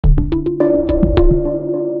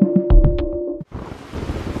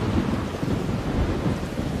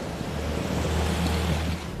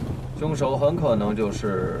凶手很可能就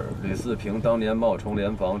是吕四平当年冒充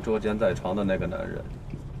联防捉奸在床的那个男人。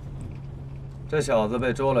这小子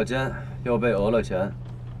被捉了奸，又被讹了钱，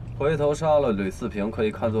回头杀了吕四平可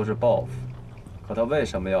以看作是报复，可他为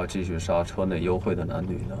什么要继续杀车内幽会的男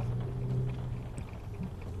女呢？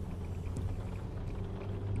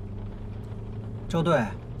周队，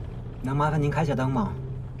能麻烦您开下灯吗？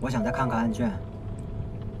我想再看看案卷。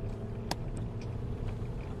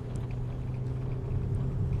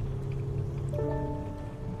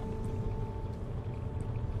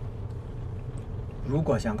 如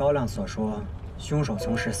果像高亮所说，凶手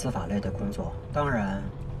从事司法类的工作，当然，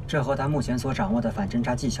这和他目前所掌握的反侦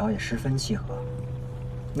查技巧也十分契合。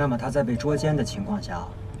那么他在被捉奸的情况下，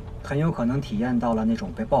很有可能体验到了那种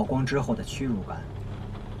被曝光之后的屈辱感。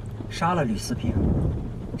杀了吕四平，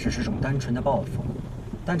只是种单纯的报复，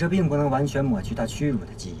但这并不能完全抹去他屈辱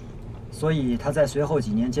的记忆。所以他在随后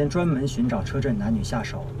几年间专门寻找车镇男女下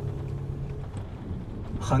手，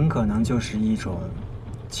很可能就是一种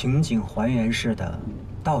情景还原式的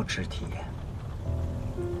倒置体验。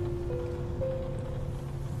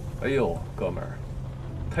哎呦，哥们儿，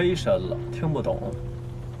忒深了，听不懂。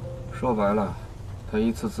说白了，他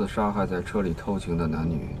一次次杀害在车里偷情的男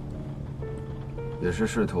女，也是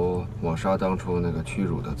试图抹杀当初那个屈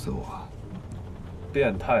辱的自我。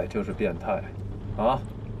变态就是变态，啊，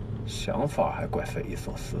想法还怪匪夷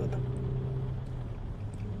所思的。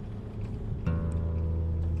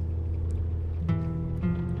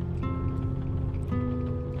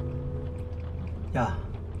 呀，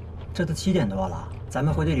这都7点多了，咱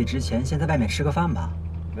们回队里之前先在外面吃个饭吧。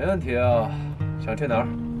没问题啊，想去哪儿？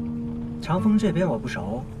长风这边我不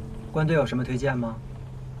熟，关队有什么推荐吗？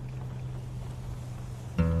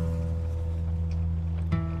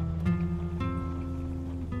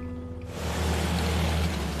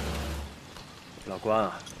老关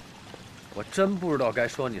啊，我真不知道该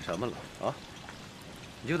说你什么了啊！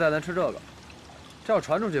你就带咱吃这个，这要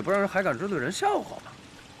传出去，不让人海港支队人笑话吗？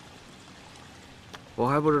 我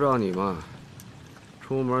还不知道你吗？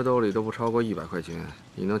出门兜里都不超过100块钱，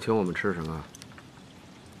你能请我们吃什么？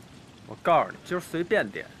我告诉你，今儿随便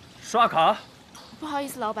点，刷卡。不好意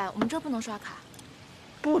思，老板，我们这儿不能刷卡。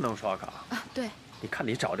不能刷卡啊？对。你看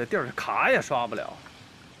你找这地儿，卡也刷不了。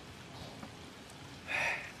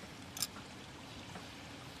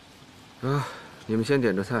啊，你们先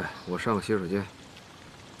点着菜，我上个洗手间。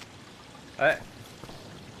哎，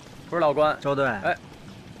不是老关，周队。哎。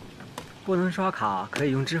 不能刷卡，可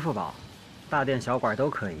以用支付宝，大店小馆都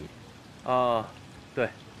可以。啊，对，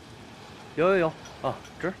有啊，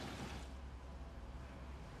值。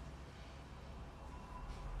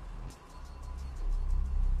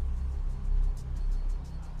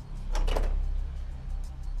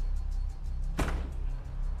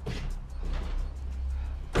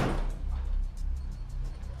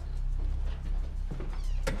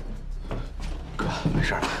哥，没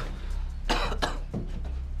事吧？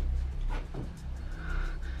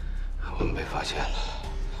 我们被发现了，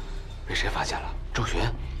被谁发现了？周巡。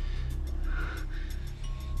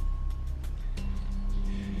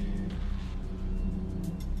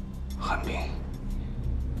寒冰，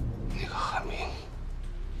那个寒冰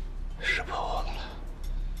识破我们了。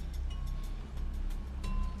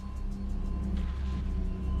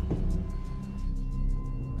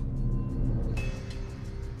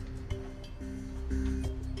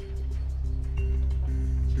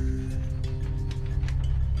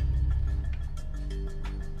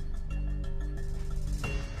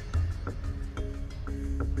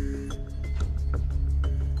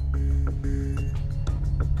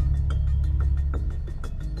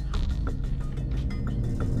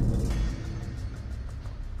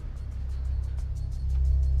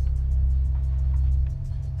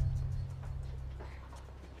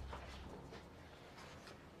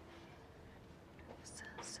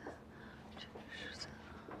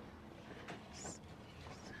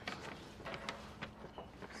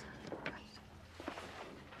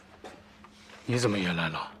你怎么也来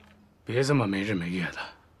了？别这么没日没夜的。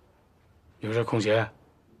有这空闲，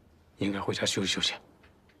应该回家休息休息。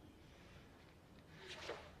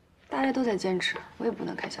大家都在坚持，我也不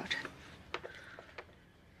能开小差。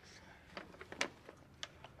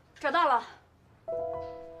找到了，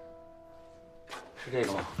是这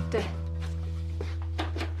个吗？对，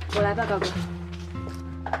我来吧，高哥。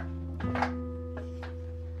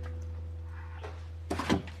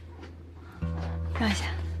让一下。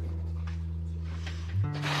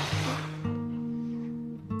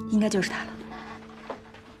 应该就是他了。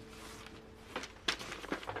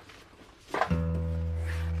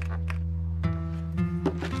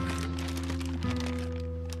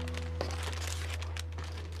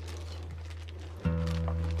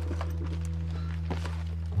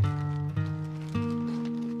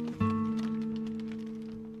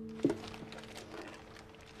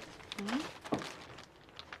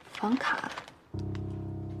房卡。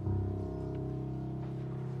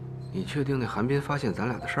你确定那韩冰发现咱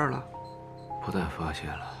俩的事儿了？不但发现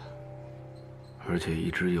了，而且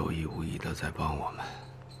一直有意无意的在帮我们。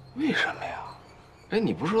为什么呀？哎，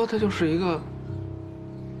你不是说他就是一个……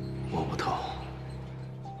摸不透。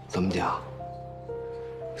怎么讲？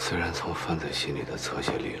虽然从犯罪心理的侧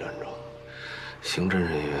写理论中，刑侦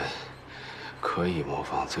人员可以模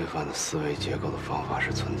仿罪犯的思维结构的方法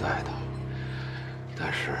是存在的，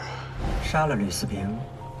但是杀了吕思平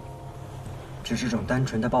只是种单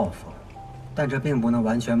纯的报复，但这并不能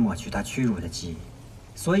完全抹去他屈辱的记忆，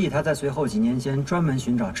所以他在随后几年间专门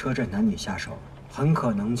寻找车震男女下手，很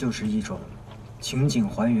可能就是一种情景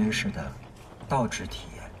还原式的倒置体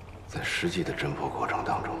验。在实际的侦破过程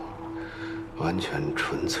当中，完全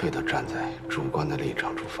纯粹的站在主观的立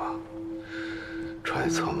场出发，揣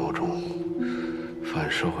测某种反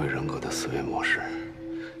社会人格的思维模式，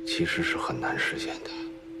其实是很难实现的。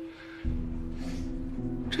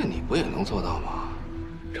这你不也能做到吗？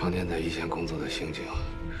常年在一线工作的刑警，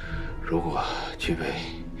如果具备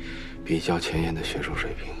比较前沿的学术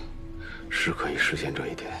水平，是可以实现这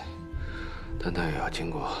一点，但他也要经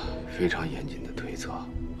过非常严谨的推测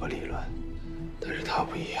和理论。但是他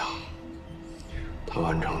不一样，他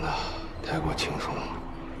完成的太过轻松，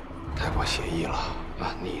太过写意了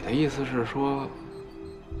啊！你的意思是说，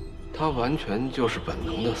他完全就是本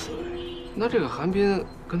能的思维？那这个韩冰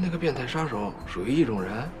跟那个变态杀手属于一种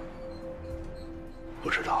人？不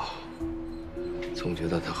知道，总觉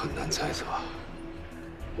得他很难猜测。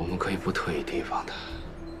我们可以不特意提防他，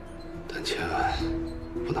但千万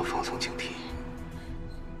不能放松警惕。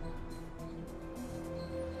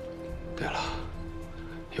对了，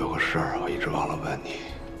有个事儿我一直忘了问你。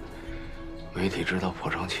媒体知道破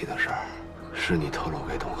窗器的事儿，是你透露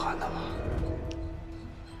给董涵的吗？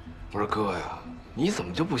我说哥呀，你怎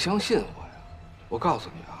么就不相信我呀？我告诉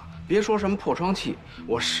你啊，别说什么破窗器，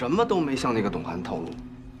我什么都没向那个董涵透露。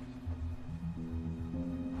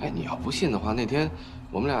哎，你要不信的话，那天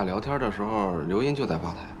我们俩聊天的时候，刘音就在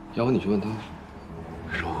吧台，要不你去问他。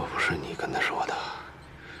如果不是你跟他说的，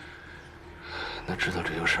那知道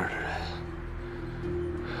这个事儿的人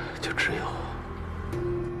就只有……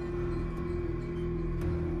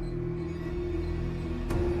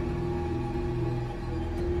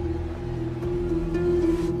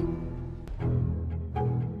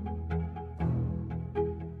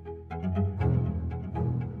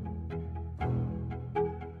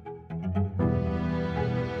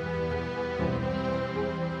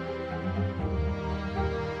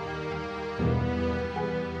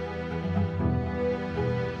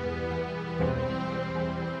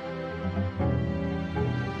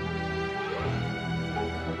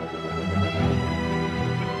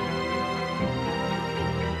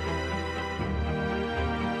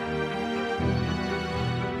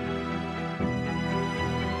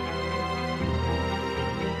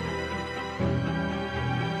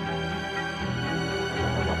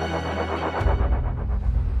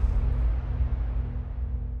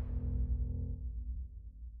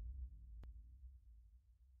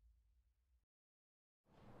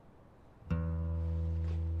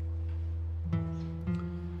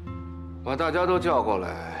把大家都叫过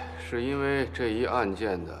来，是因为这一案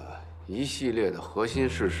件的一系列的核心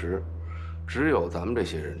事实，只有咱们这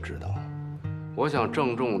些人知道。我想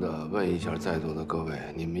郑重地问一下在座的各位，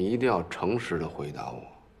你们一定要诚实地回答我。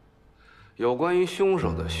有关于凶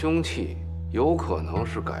手的凶器有可能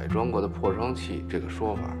是改装过的破窗器这个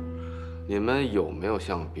说法，你们有没有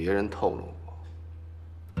向别人透露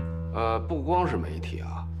过？不光是媒体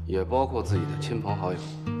啊，也包括自己的亲朋好友。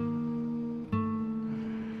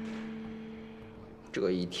这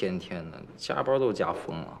一天天的加班都加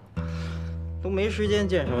疯了，都没时间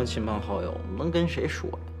见什么亲朋好友，能跟谁说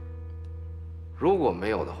呀？如果没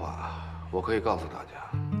有的话，我可以告诉大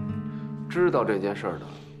家，知道这件事的，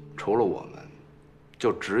除了我们，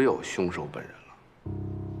就只有凶手本人了。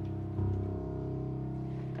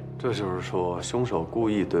这就是说，凶手故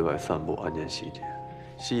意对外散布案件细节，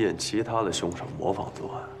吸引其他的凶手模仿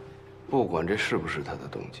作案。不管这是不是他的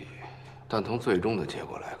动机，但从最终的结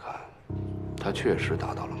果来看，他确实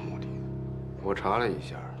达到了目的。我查了一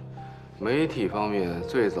下，媒体方面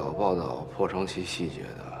最早报道破窗器细节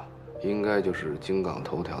的，应该就是京港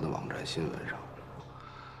头条的网站新闻上。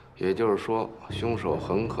也就是说，凶手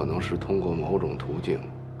很可能是通过某种途径，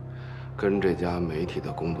跟这家媒体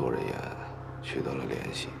的工作人员取得了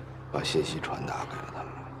联系，把信息传达给了他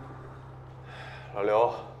们。老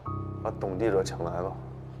刘，把董记者请来吧。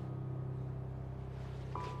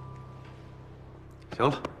行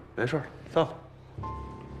了，没事了，散了。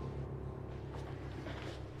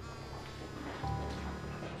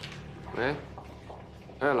喂，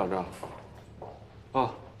哎，老张。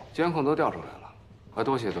哦，监控都调出来了。啊，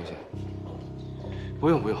多谢多谢。不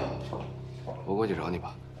用不用，我过去找你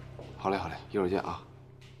吧。好嘞好嘞，一会儿见啊。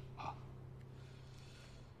好。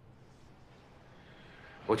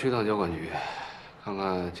我去趟交管局，看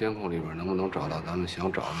看监控里边能不能找到咱们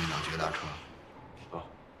想找的那辆捷达车。啊，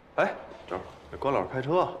哎，这儿关老师开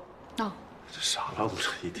车。哦。这傻了不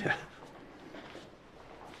是一天。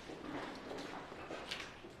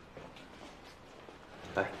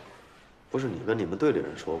哎，不是你跟你们队里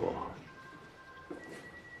人说过吗？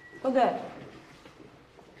哦，对。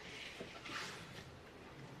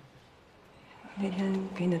那天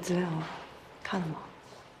给你的资料看了吗？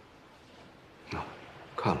啊，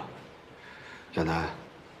看了。亚楠，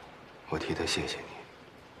我替他谢谢你。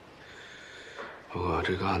不过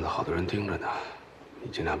这个案子好多人盯着呢，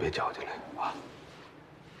你尽量别搅进来啊。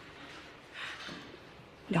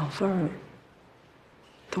2份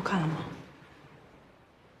都看了吗？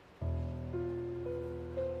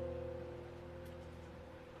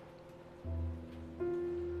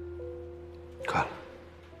看了，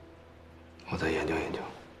我再研究研究。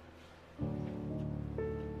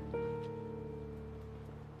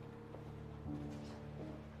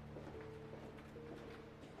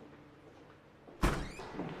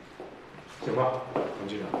行吧，董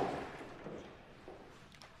局长。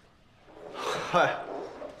嗨，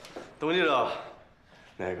董记者，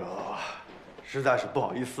那个实在是不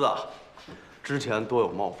好意思啊，之前多有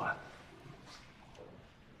冒犯。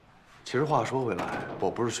其实话说回来，我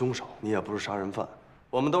不是凶手，你也不是杀人犯，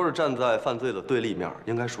我们都是站在犯罪的对立面，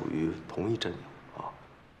应该属于同一阵营啊。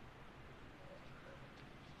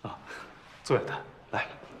啊，坐下谈。来，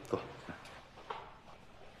坐。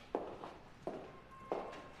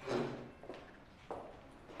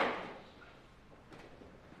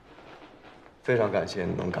非常感谢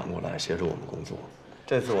你能赶过来协助我们工作。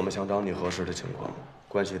这次我们想找你核实的情况，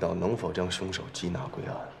关系到能否将凶手缉拿归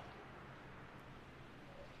案。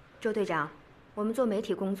周队长，我们做媒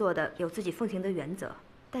体工作的有自己奉行的原则，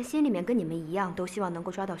但心里面跟你们一样，都希望能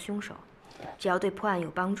够抓到凶手。只要对破案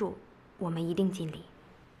有帮助，我们一定尽力。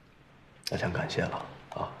那先感谢了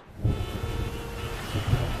啊。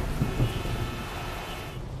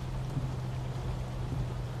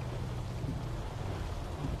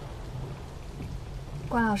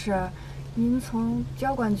关老师，您从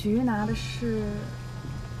交管局拿的是？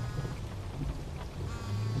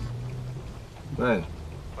喂，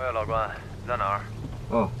老关，你在哪儿？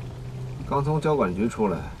哦，刚从交管局出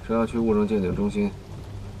来，是要去物证鉴定中心。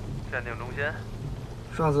鉴定中心？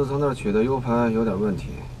上次从那儿取的 U 盘有点问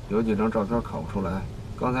题，有几张照片拷不出来。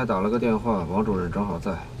刚才打了个电话，王主任正好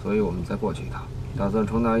在，所以我们再过去一趟，打算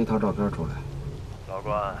重拿1套照片出来。老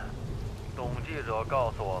关。董记者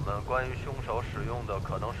告诉我们，关于凶手使用的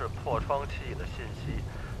可能是破窗器的信息，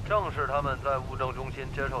正是他们在物证中心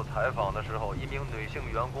接受采访的时候，一名女性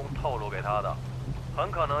员工透露给他的，很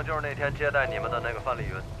可能就是那天接待你们的那个范丽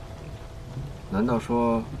云。难道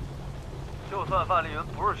说，就算范丽云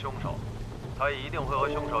不是凶手，他也一定会和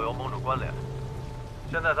凶手有某种关联。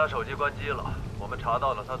现在他手机关机了，我们查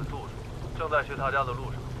到了他的住处，正在去他家的路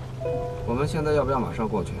上。我们现在要不要马上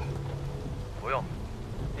过去？不用。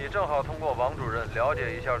你正好通过王主任了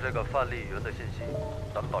解一下这个范丽云的信息，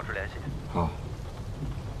咱们保持联系。好。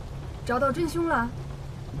找到真凶了。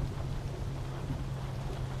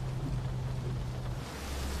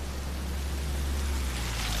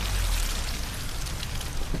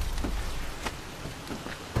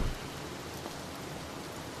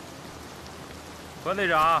关队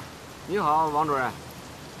长，你好，王主任。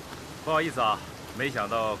不好意思啊，没想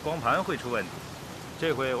到光盘会出问题。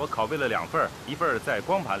这回我拷贝了2份，一份在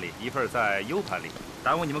光盘里，一份在 U 盘里，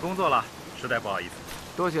耽误你们工作了，实在不好意思。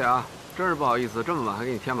多谢啊，真是不好意思，这么晚还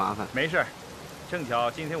给你添麻烦。没事，正巧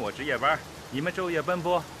今天我值夜班，你们昼夜奔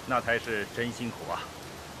波，那才是真辛苦啊。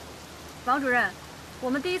王主任，我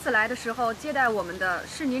们第一次来的时候接待我们的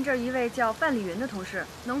是您这一位叫范丽云的同事，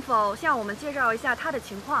能否向我们介绍一下她的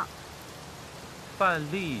情况？范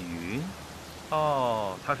丽云，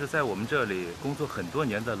哦，她是在我们这里工作很多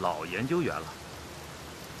年的老研究员了。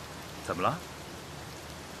怎么了？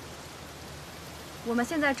我们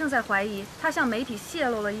现在正在怀疑他向媒体泄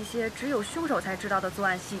露了一些只有凶手才知道的作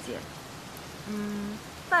案细节。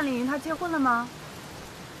范丽云她结婚了吗？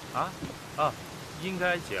应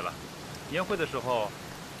该结了。年会的时候，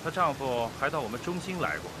她丈夫还到我们中心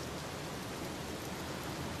来过。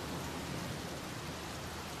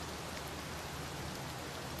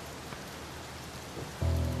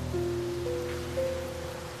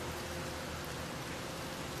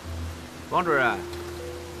王主任，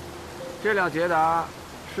这辆捷达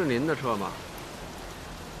是您的车吗？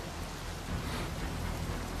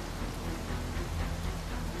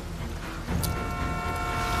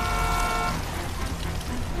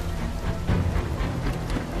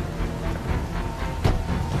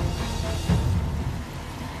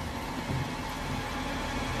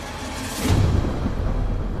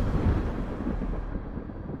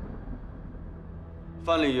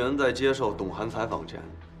范丽云在接受董涵采访前，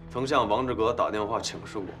曾向王志革打电话请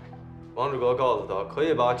示过。王志革告诉他，可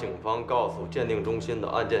以把警方告诉鉴定中心的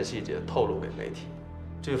案件细节透露给媒体。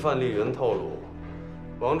据范丽云透露，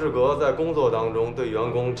王志革在工作当中对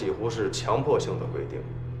员工几乎是强迫性的规定，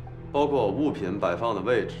包括物品摆放的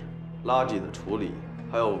位置、垃圾的处理，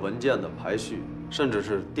还有文件的排序，甚至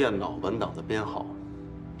是电脑文档的编号。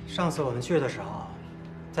上次我们去的时候，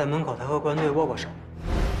在门口他和关队握过手，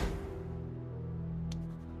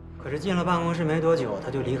可是进了办公室没多久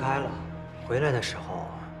他就离开了。回来的时候，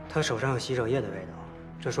他手上有洗手液的味道，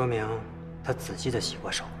这说明他仔细的洗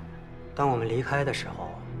过手。当我们离开的时候，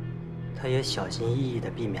他也小心翼翼地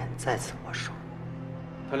避免再次握手。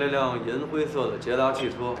他那辆银灰色的捷达汽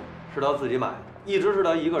车是他自己买的，一直是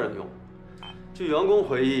他一个人用。据员工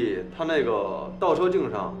回忆，他那个倒车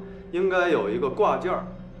镜上应该有一个挂件儿，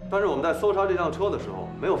但是我们在搜查这辆车的时候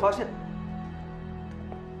没有发现。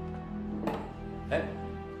哎，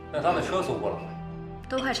那他们车搜过了吗？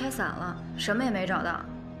都快拆散了，什么也没找到。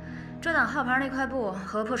遮挡号牌那块布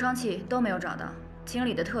和破窗器都没有找到，清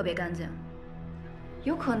理得特别干净。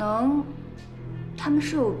有可能，他们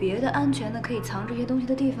是有别的安全的可以藏这些东西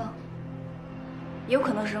的地方，也有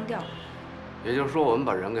可能是扔掉了。也就是说，我们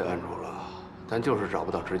把人给按住了，但就是找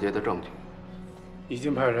不到直接的证据。已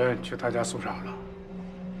经派人去他家搜查了，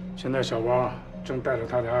现在小王正带着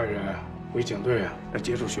他的爱人回警队来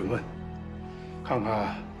接受询问，看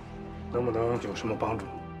看能不能有什么帮助。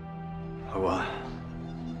法官，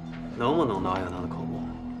能不能拿下他的口供？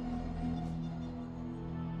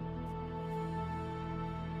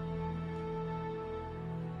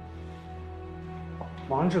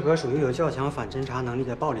王志革属于有较强反侦查能力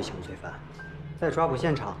的暴力型罪犯，在抓捕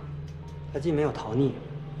现场，他既没有逃匿，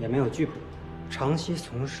也没有拒捕，长期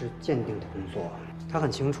从事鉴定的工作。他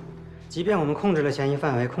很清楚，即便我们控制了嫌疑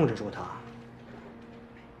范围，控制住他，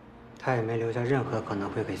他也没留下任何可能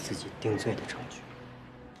会给自己定罪的证据。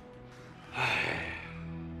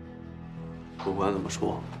不管怎么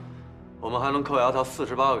说，我们还能扣押他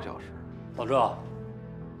48个小时。老郑，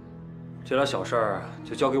这点小事儿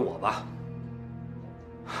就交给我吧。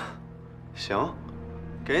行，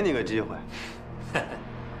给你个机会。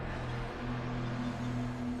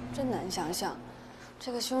真难想象，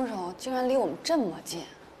这个凶手竟然离我们这么近，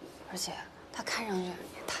而且他看上去也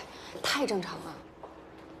太正常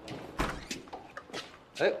了。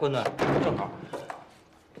哎，关队，正好，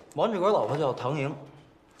王志革老婆叫唐莹，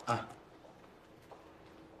啊。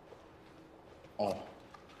哦，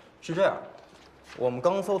是这样，我们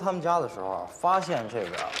刚搜他们家的时候，发现这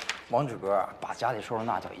个王志革把家里收拾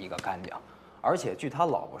那叫一个干净，而且据他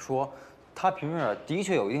老婆说，他平时的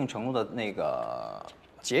确有一定程度的那个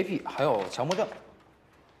洁癖，还有强迫症。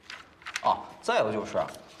啊，再有就是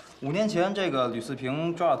，5年前这个吕四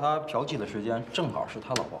平抓到他嫖妓的时间，正好是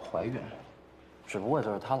他老婆怀孕，只不过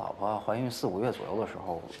就是他老婆怀孕4、5月左右的时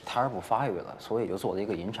候，胎儿不发育了，所以就做了一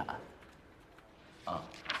个引产。啊。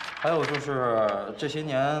还有就是这些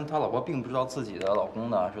年，他老婆并不知道自己的老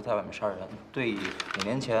公呢是在外面杀人，对5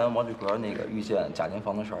年前王志革那个遇见假年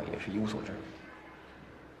房的事儿也是一无所知。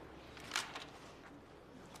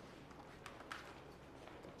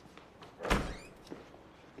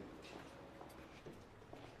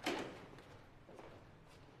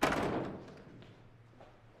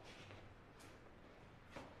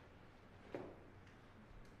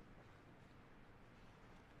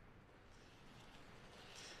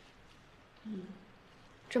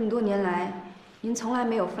这么多年来，您从来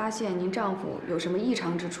没有发现您丈夫有什么异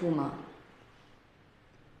常之处吗？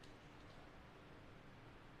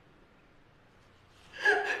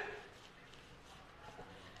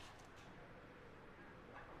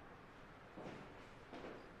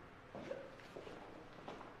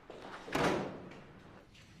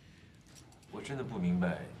我真的不明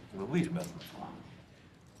白你们为什么要这么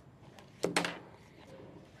做。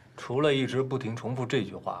除了一直不停重复这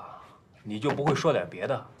句话，你就不会说点别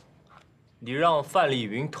的？你让范丽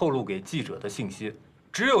云透露给记者的信息，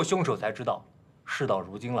只有凶手才知道。事到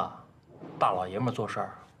如今了，大老爷们做事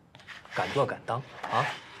儿，敢做敢当啊！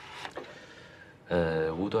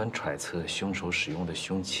无端揣测凶手使用的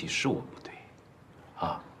凶器是我不对，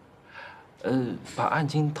啊，把案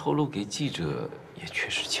情透露给记者也确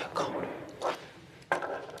实欠考虑，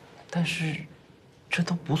但是这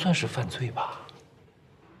都不算是犯罪吧？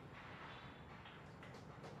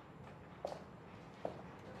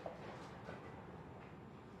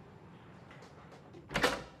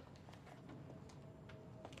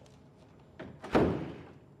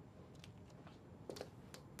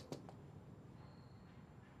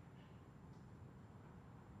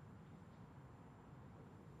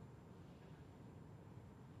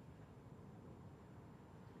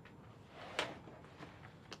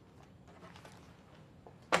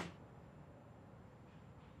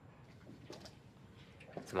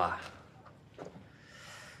怎么？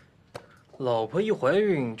老婆一怀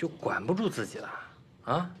孕就管不住自己了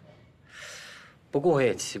啊？不过我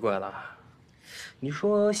也奇怪了，你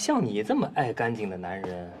说像你这么爱干净的男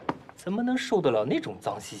人，怎么能受得了那种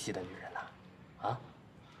脏兮兮的女人呢？啊？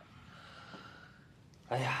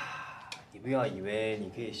哎呀，你不要以为你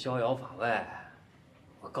可以逍遥法外，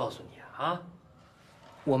我告诉你啊，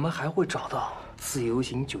我们还会找到自由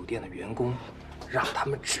行酒店的员工，让他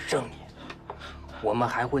们指证你。我们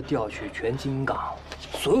还会调取全金港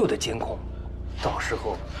所有的监控，到时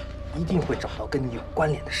候一定会找到跟你有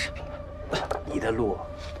关联的视频。你的路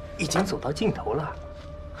已经走到尽头了，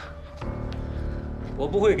我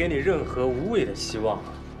不会给你任何无谓的希望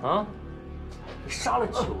啊！你杀了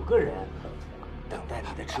9个人，等待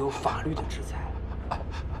你的只有法律的制裁。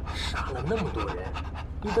杀了那么多人，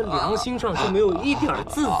你的良心上就没有一点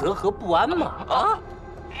自责和不安吗？啊！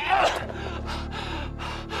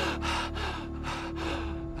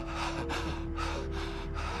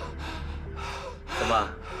怎么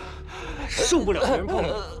受不了别人碰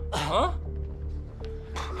你啊？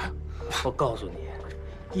我告诉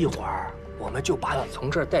你，一会儿我们就把你从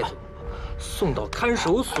这儿带走，送到看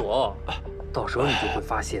守所。到时候你就会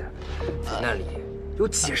发现，在那里有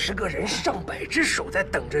几十个人、上百只手在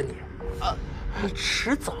等着你，你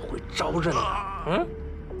迟早会招着你。嗯。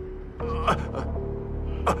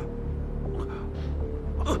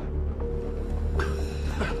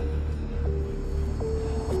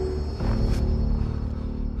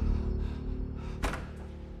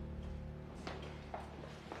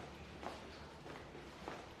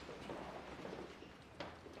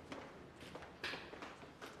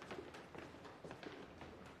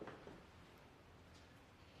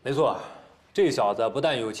没错，这小子不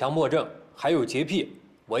但有强迫症，还有洁癖，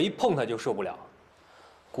我一碰他就受不了。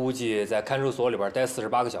估计在看守所里边待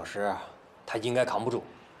48个小时，他应该扛不住。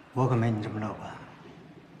我可没你这么乐观。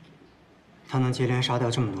他能接连杀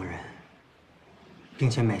掉这么多人，并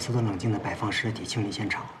且每次都冷静地摆放尸体、清理现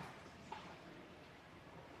场，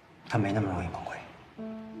他没那么容易崩溃。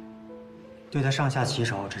对他上下其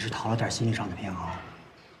手，只是讨了点心理上的平衡，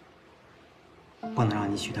不能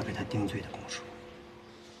让你取得给他定罪的供述。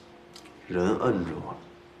人摁住了，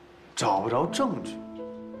找不着证据，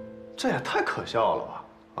这也太可笑了吧！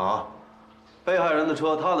啊，被害人的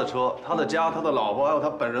车、他的车、他的家、他的老婆，还有他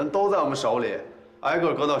本人都在我们手里，挨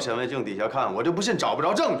个搁到显微镜底下看，我就不信找不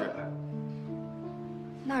着证据。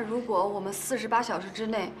那如果我们48小时之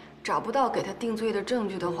内找不到给他定罪的证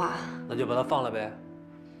据的话，那就把他放了呗，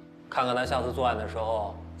看看他下次作案的时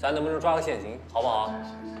候，咱能不能抓个现行，好不好？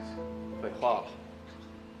废话了。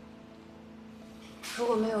如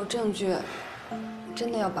果没有证据，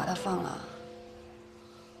真的要把他放了。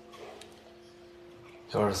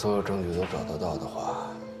要是所有证据都找得到的话，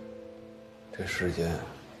这世间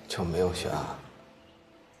就没有悬案。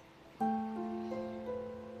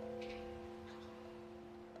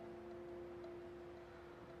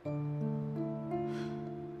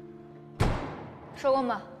收工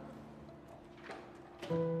吧。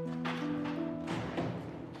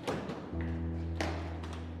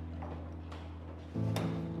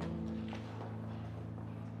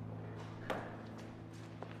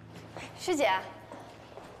师姐，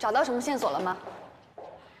找到什么线索了吗？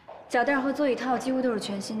脚垫和座椅套几乎都是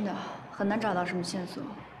全新的，很难找到什么线索。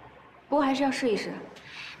不过还是要试一试。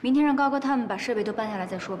明天让高哥他们把设备都搬下来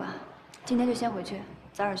再说吧。今天就先回去，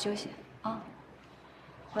早点休息啊。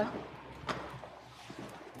回来。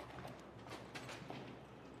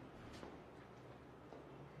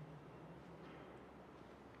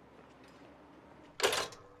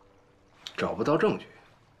找不到证据，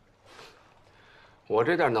我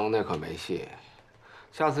这点能耐可没戏。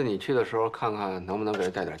下次你去的时候，看看能不能给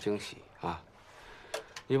人带点惊喜啊！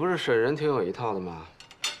你不是审人挺有一套的吗？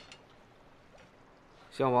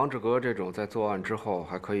像王志革这种在作案之后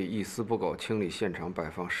还可以一丝不苟清理现场、摆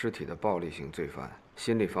放尸体的暴力型罪犯，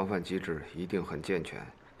心理防范机制一定很健全。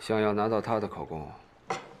想要拿到他的口供，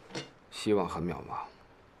希望很渺茫。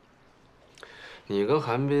你跟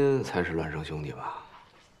韩冰才是孪生兄弟吧？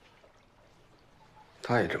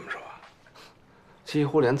他也这么说，几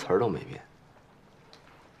乎连词儿都没变。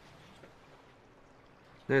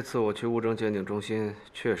那次我去物证鉴定中心，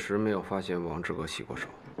确实没有发现王志革洗过手，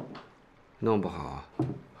弄不好，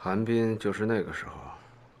韩冰就是那个时候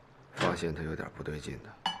发现他有点不对劲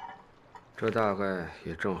的。这大概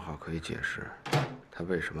也正好可以解释他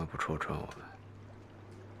为什么不戳穿我们。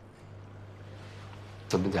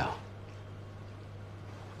怎么讲？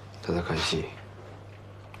他在看戏。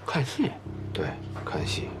看戏？对，看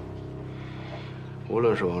戏。无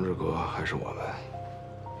论是王志革还是我们，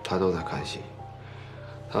他都在看戏。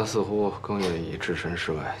他似乎更愿意置身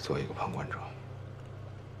事外，做一个旁观者。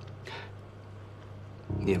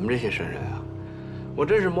你们这些神人啊，我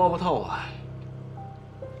真是摸不透啊。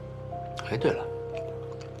哎，对了，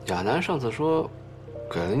亚楠上次说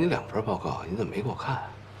给了你2份报告，你怎么没给我看啊？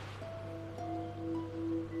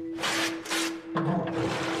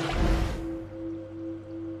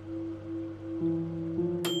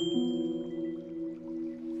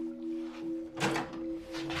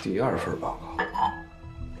第2份报告，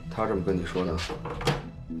他这么跟你说的？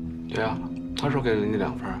对啊，他说给了你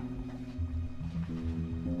2份。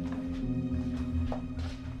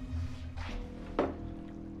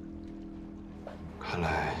看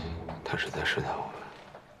来他是在试探我们。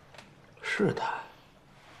试探？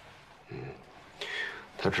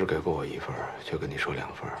他只给过我1份，却跟你说2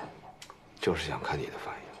份，就是想看你的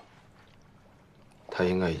反应。他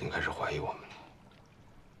应该已经开始怀疑我们了。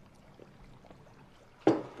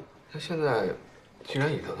那现在既然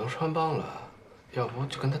里头都穿帮了，要不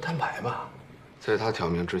就跟他摊牌吧？在他挑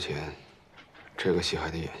明之前，这个戏还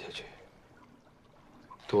得演下去。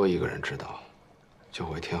多一个人知道，就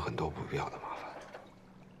会添很多不必要的麻烦。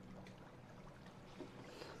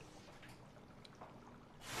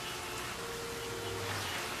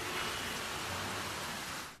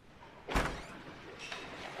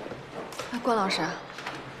关老师，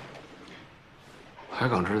海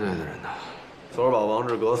港支队的人呢？昨儿把王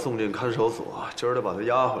志革送进看守所，今儿得把他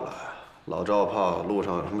押回来。老赵怕路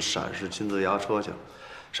上有什么闪失，亲自押车去了。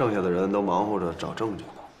剩下的人都忙活着找证据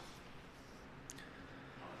呢。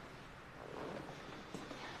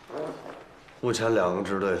目前2个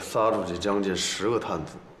支队撒出去将近10个探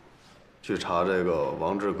子，去查这个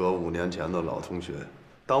王志革5年前的老同学。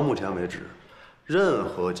到目前为止，任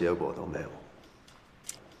何结果都没有。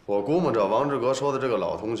我估摸着王志革说的这个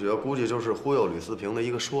老同学，估计就是忽悠吕思平的一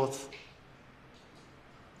个说辞。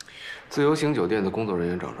自由行酒店的工作人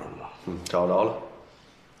员找着了吗？找着了，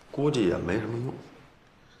估计也没什么用。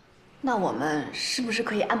那我们是不是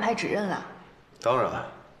可以安排指认了？当然，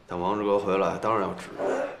等王志革回来，当然要指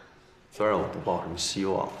认。虽然我不抱什么希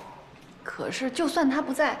望，可是就算他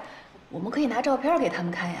不在，我们可以拿照片给他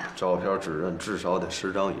们看呀。照片指认至少得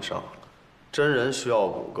10张以上，真人需要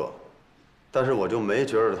5个。但是我就没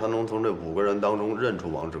觉得他能从这5个人当中认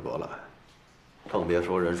出王志革来，更别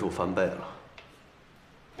说人数翻倍了，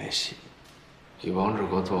没戏。以王志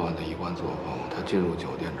革作案的一贯作风，他进入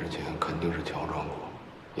酒店之前肯定是乔装过，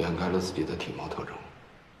掩盖了自己的体貌特征。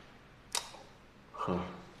哼。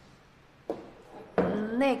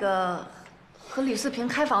那个和吕四平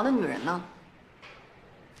开房的女人呢？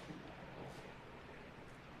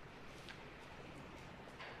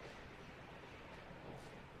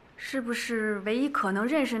是不是唯一可能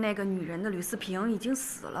认识那个女人的吕四平已经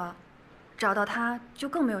死了？找到她就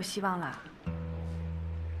更没有希望了。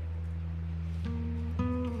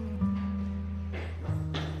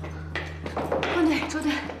关队、周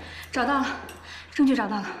队，找到了，证据找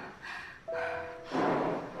到了。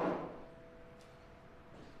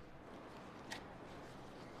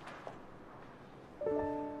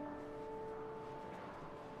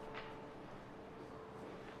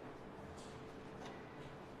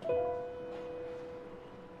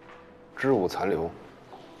织物残留。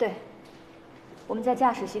对，我们在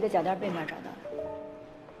驾驶席的脚垫背面找到的。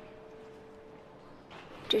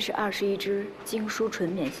这是21支精梳纯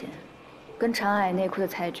棉线，跟长矮内裤的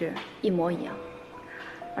材质一模一样。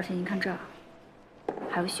而且您看这儿，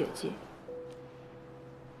还有血迹。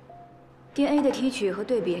DNA 的提取和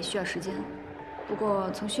对比需要时间，不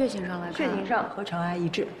过从血型上来看，血型上和长矮一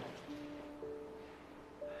致。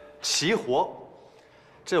齐活，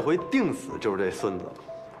这回定死就是这孙子了。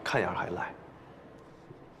看样还赖。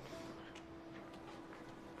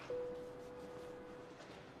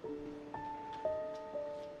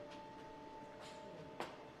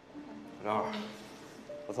赵，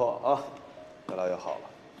不错啊，越来越好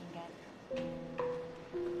了。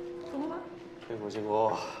怎么了？辛苦辛苦。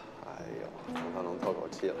哎呦，总算能透口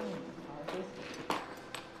气了。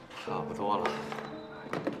差不多了。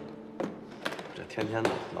这天天的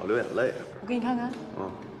老流眼泪。我给你看看。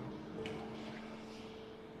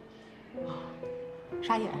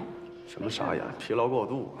傻眼？什么傻眼？疲劳过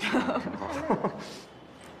度。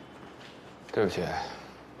对不起，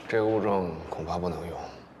这个物证恐怕不能用。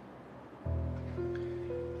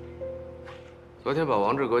昨天把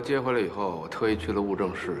王志革接回来以后，我特意去了物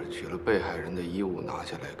证室，取了被害人的衣物拿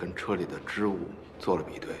下来，跟车里的织物做了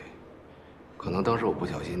比对。可能当时我不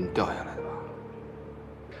小心掉下来的吧，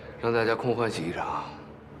让大家空欢喜一场，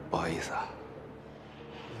不好意思啊。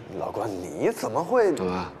老关，你怎么会？怎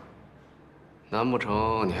么？难不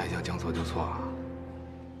成你还想将错就错啊？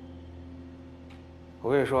我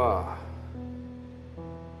跟你说啊，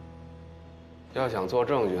要想做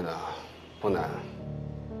证据呢，不难。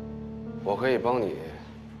我可以帮你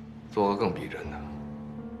做个更逼真的。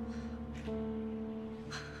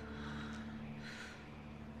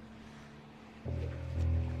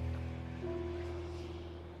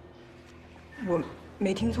我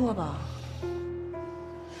没听错吧？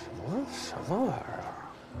什么玩意儿啊？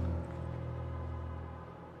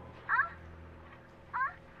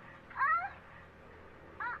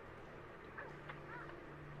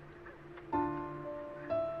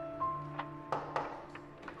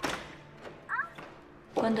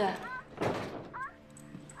关队，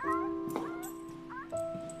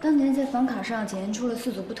当年在房卡上检验出了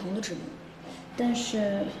4组不同的指纹，但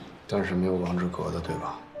是没有王志格的，对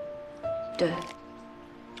吧？对，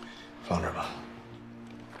放这儿吧。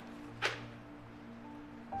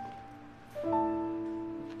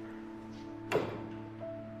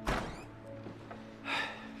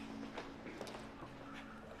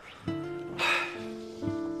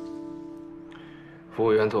服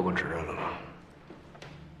务员做过指认了吗？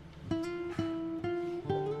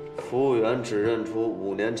服务员指认出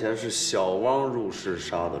5年前是小汪入室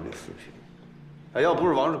杀的吕四平。哎，要不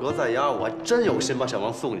是王志格在押，我还真有心把小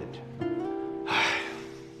汪送进去。哎，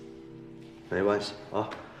没关系啊，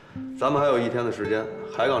咱们还有1天的时间，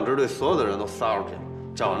海港支队所有的人都撒出去了，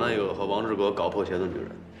找那个和王志格搞破鞋的女人，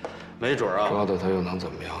没准啊，抓到她又能怎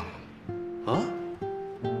么样呢？啊？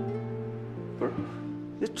不是，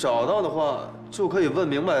你找到的话，就可以问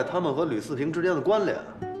明白他们和吕四平之间的关联，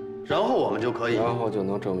然后我们就可以，然后就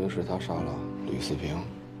能证明是他杀了吕四平，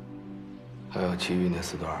还有其余那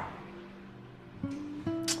4段。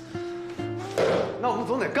那我们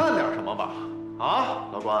总得干点什么吧？啊，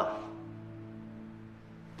老关。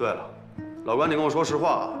对了，老关，你跟我说实话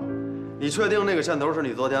啊，你确定那个线头是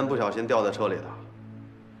你昨天不小心掉在车里的？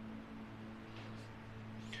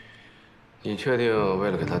你确定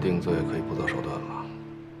为了给他定罪可以不择手段吗？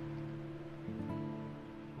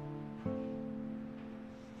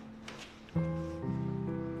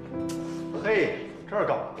嘿，这儿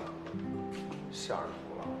干嘛呢？吓人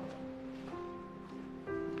服了。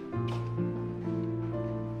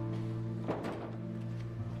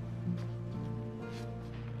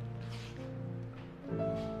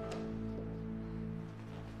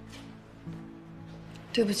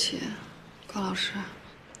对不起，高老师，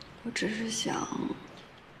我只是想……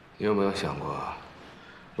你有没有想过，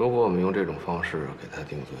如果我们用这种方式给他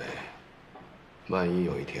定罪，万一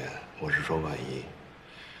有一天，我是说万一，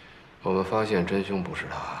我们发现真凶不是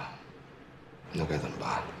他，那该怎么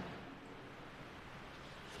办？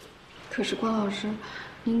可是关老师，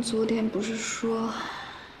您昨天不是说……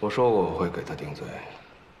我说过我会给他定罪，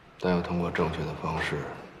但要通过正确的方式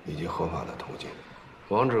以及合法的途径。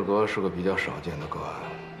王志格是个比较少见的个案，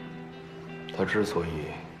他之所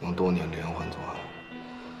以能多年连环作案，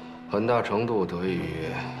很大程度得益于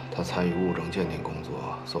他参与物证鉴定工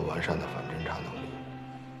作所完善的反侦查能力。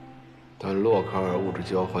但洛克尔物质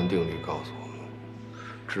交换定律告诉我们，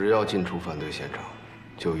只要进出犯罪现场，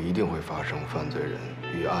就一定会发生犯罪人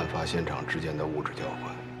与案发现场之间的物质交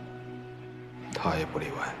换，他也不例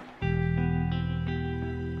外。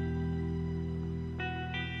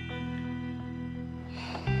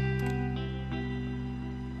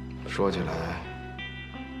说起来，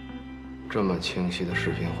这么清晰的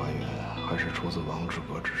视频还原，还是出自王志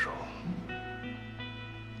格之手，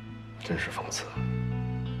真是讽刺。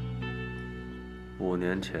5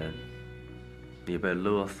年前，你被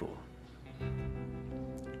勒索，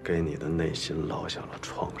给你的内心烙下了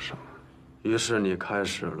创伤，于是你开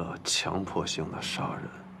始了强迫性的杀人，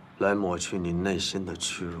来抹去你内心的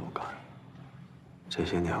屈辱感。这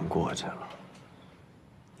些年过去了，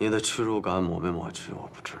你的屈辱感抹没抹去我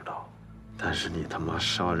不知道，但是你他妈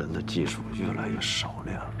杀人的技术越来越熟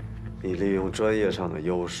练了。你利用专业上的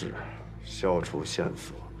优势，消除线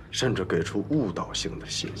索，甚至给出误导性的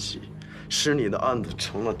信息，使你的案子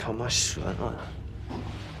成了他妈悬案。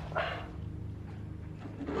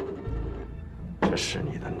这使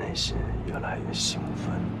你的内心越来越兴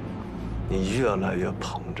奋，你越来越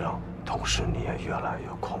膨胀，同时你也越来越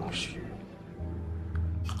空虚。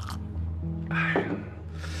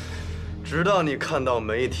直到你看到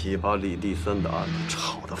媒体把李地森的案子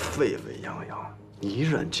炒得沸沸扬扬，你依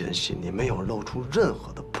然坚信你没有露出任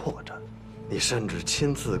何的破绽，你甚至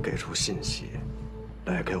亲自给出信息，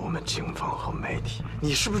来给我们警方和媒体。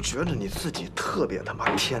你是不是觉得你自己特别他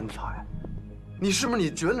妈天才？你是不是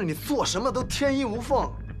觉得你做什么都天衣无缝？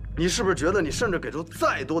你是不是觉得你甚至给出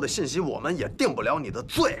再多的信息，我们也定不了你的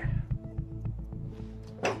罪？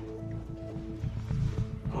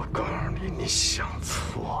我告诉你，你想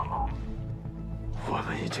错了。我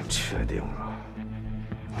们已经确定了，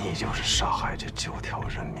你就是杀害这9条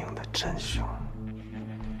人命的真凶。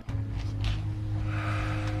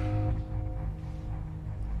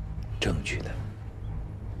趣的。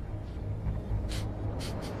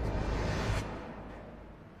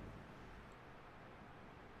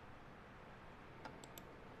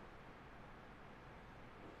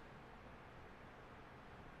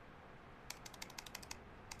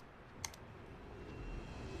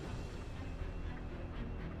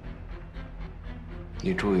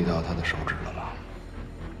你注意到他的手指了吗？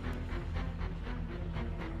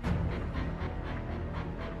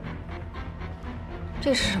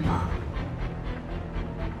这是什么？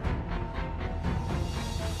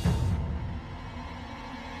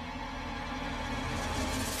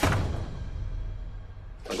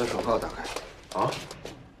把他手铐打开。啊？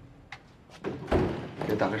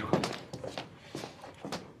给打开手铐。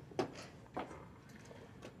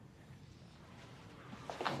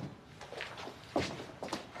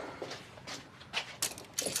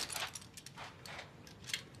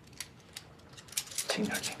轻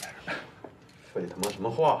点，轻点。废他妈什么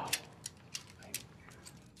话！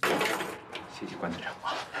谢谢关队长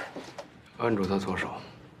啊！按住他左手。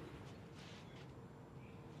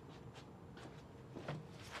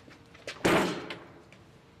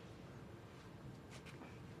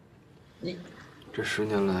你这10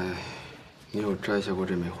年来，你有摘下过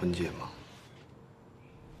这枚婚戒吗？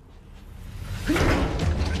怎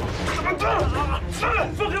么这？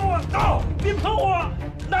放开我！刀！别碰我！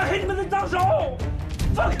拿开你们的脏手！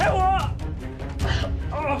放开我！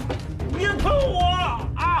啊！别碰我！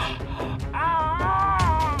啊！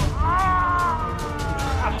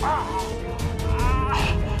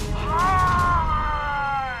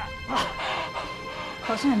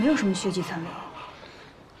好像也没有什么血迹残留。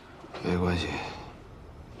没关系，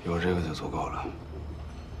有这个就足够了。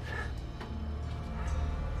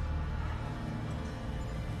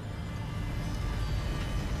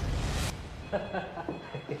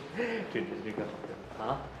这个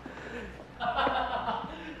啊！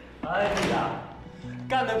哎呀，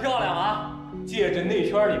干得漂亮啊！戒指内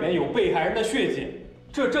圈里面有被害人的血迹，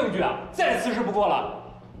这证据啊，再次是不过了。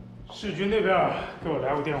市局那边给我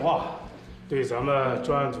来过电话，对咱们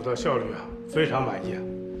专案组的效率啊非常满意。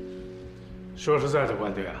说实在的，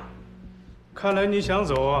关队啊，看来你想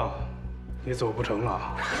走啊，也走不成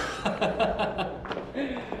了。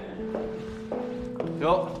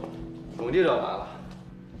哟，总记者来了。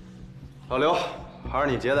老刘，还是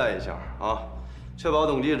你接待一下啊，确保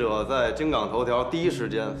董记者在京港头条第一时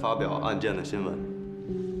间发表案件的新闻。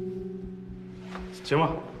行吧，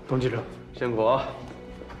董记者，辛苦啊。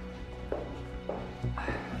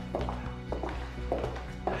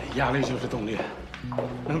压力就是动力，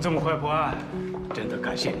能这么快破案，真的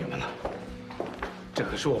感谢你们了。这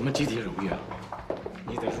可是我们集体荣誉啊！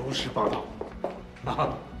你得如实报道啊！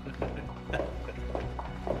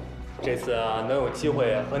这次啊，能有机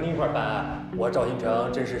会和您一块办案，我赵新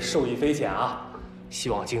成真是受益匪浅啊！希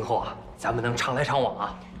望今后啊，咱们能常来常往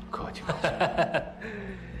啊！客气。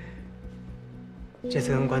这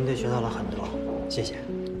次跟关队学到了很多，谢谢。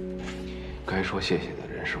该说谢谢的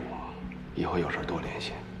人是我，以后有事多联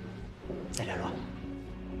系。再联络。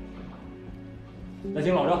那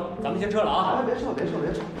行，老郑，咱们先撤了啊！哎，别撤，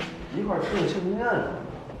一块吃个庆功宴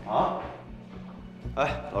啊！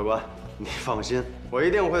哎，老关，你放心，我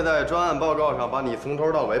一定会在专案报告上把你从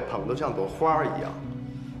头到尾捧得像朵花一样。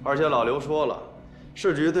而且老刘说了，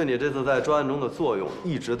市局对你这次在专案中的作用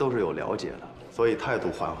一直都是有了解的，所以态度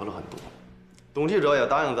缓和了很多。董记者也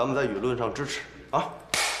答应咱们在舆论上支持啊，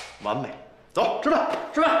完美。走，吃饭。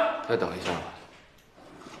再等一下吧。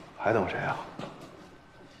还等谁啊？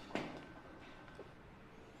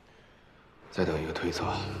再等一个推测。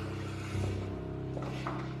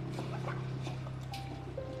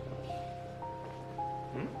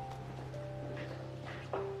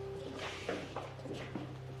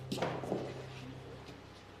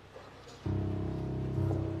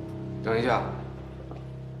等一下。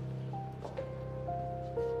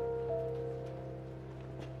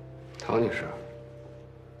唐女士。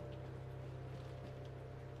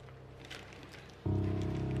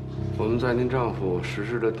我们在您丈夫实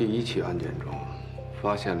施的第1起案件中，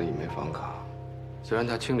发现了一枚房卡。虽然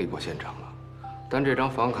他清理过现场了，但这张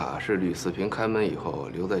房卡是吕四平开门以后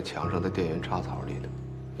留在墙上的电源插槽里的。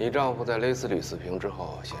你丈夫在勒死吕四平之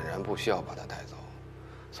后，显然不需要把它带走，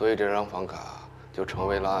所以这张房卡就成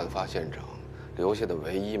为了案发现场留下的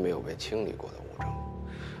唯一没有被清理过的物证。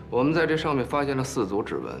我们在这上面发现了4组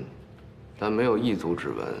指纹，但没有1组指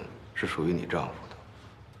纹是属于你丈夫的。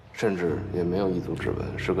甚至也没有1组指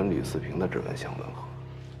纹是跟吕四平的指纹相吻合。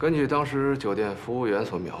根据当时酒店服务员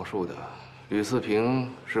所描述的，吕四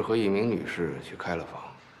平是和一名女士去开了房，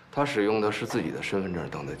他使用的是自己的身份证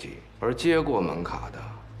登的记，而接过门卡的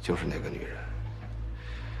就是那个女人。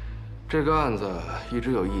这个案子一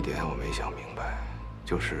直有一点我没想明白，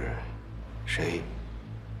就是谁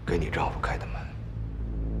给你丈夫开的门？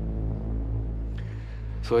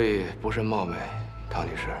所以不甚冒昧，唐女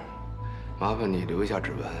士，麻烦你留一下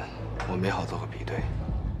指纹，我们也好做个比对。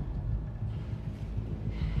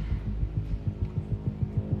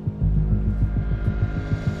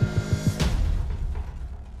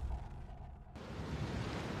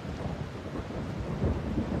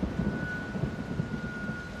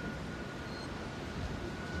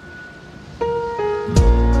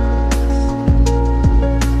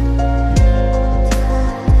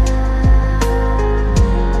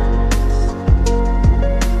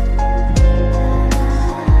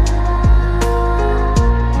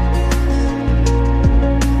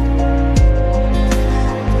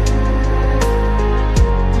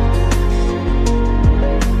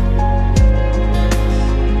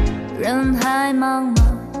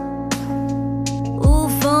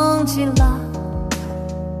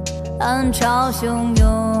暗潮汹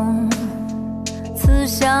涌，此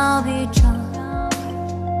消彼长，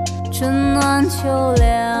春暖秋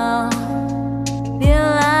凉，别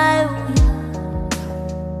来无恙。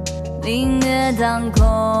明月当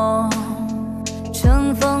空，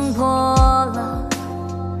乘风破浪，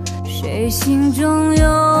谁心中有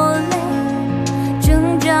泪，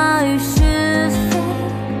挣扎于是非，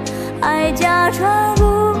还假装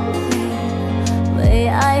不悔，为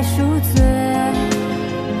爱赎罪。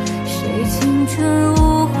谁青春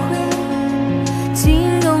无悔，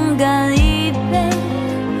请勇敢一杯，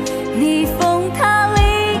逆风踏理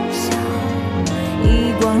想，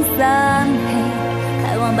一光三配，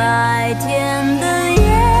开往白天的夜。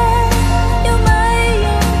有没有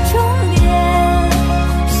终点？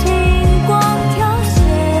星光凋谢，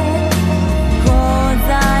迫在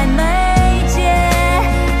眉间，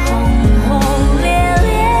轰轰烈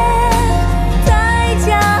烈，代价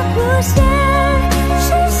不限。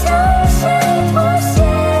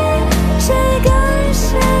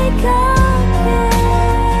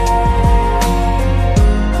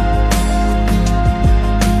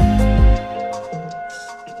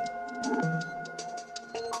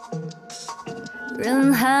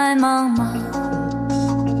人海茫茫，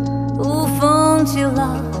无风起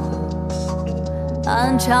浪，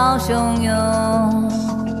暗潮汹涌，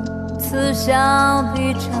此消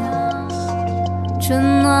彼长，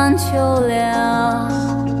春暖秋凉，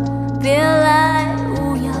别来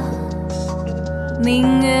无恙。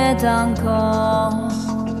明月当空，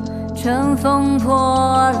乘风破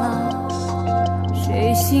浪，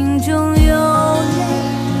谁心中有泪，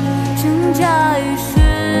挣扎于是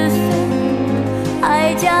非，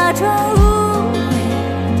还假装无悔，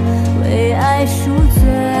为爱赎罪。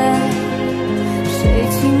谁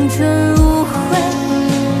青春无悔，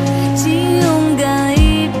请勇敢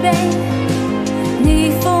一杯，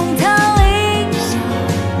逆风踏理想，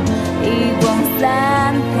一光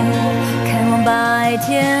三配，开往白天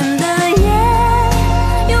的夜。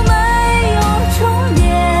有没有终点？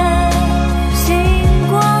星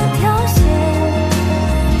光凋谢，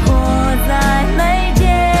迫在眉间。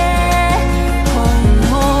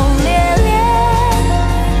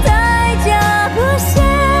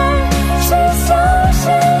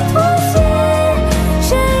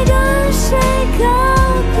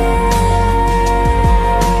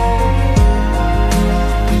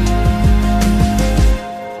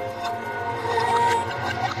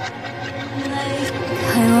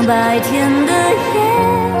白天的夜，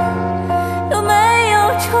有没有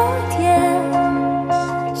终点？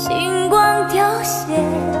星光凋谢，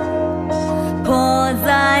迫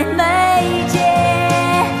在眉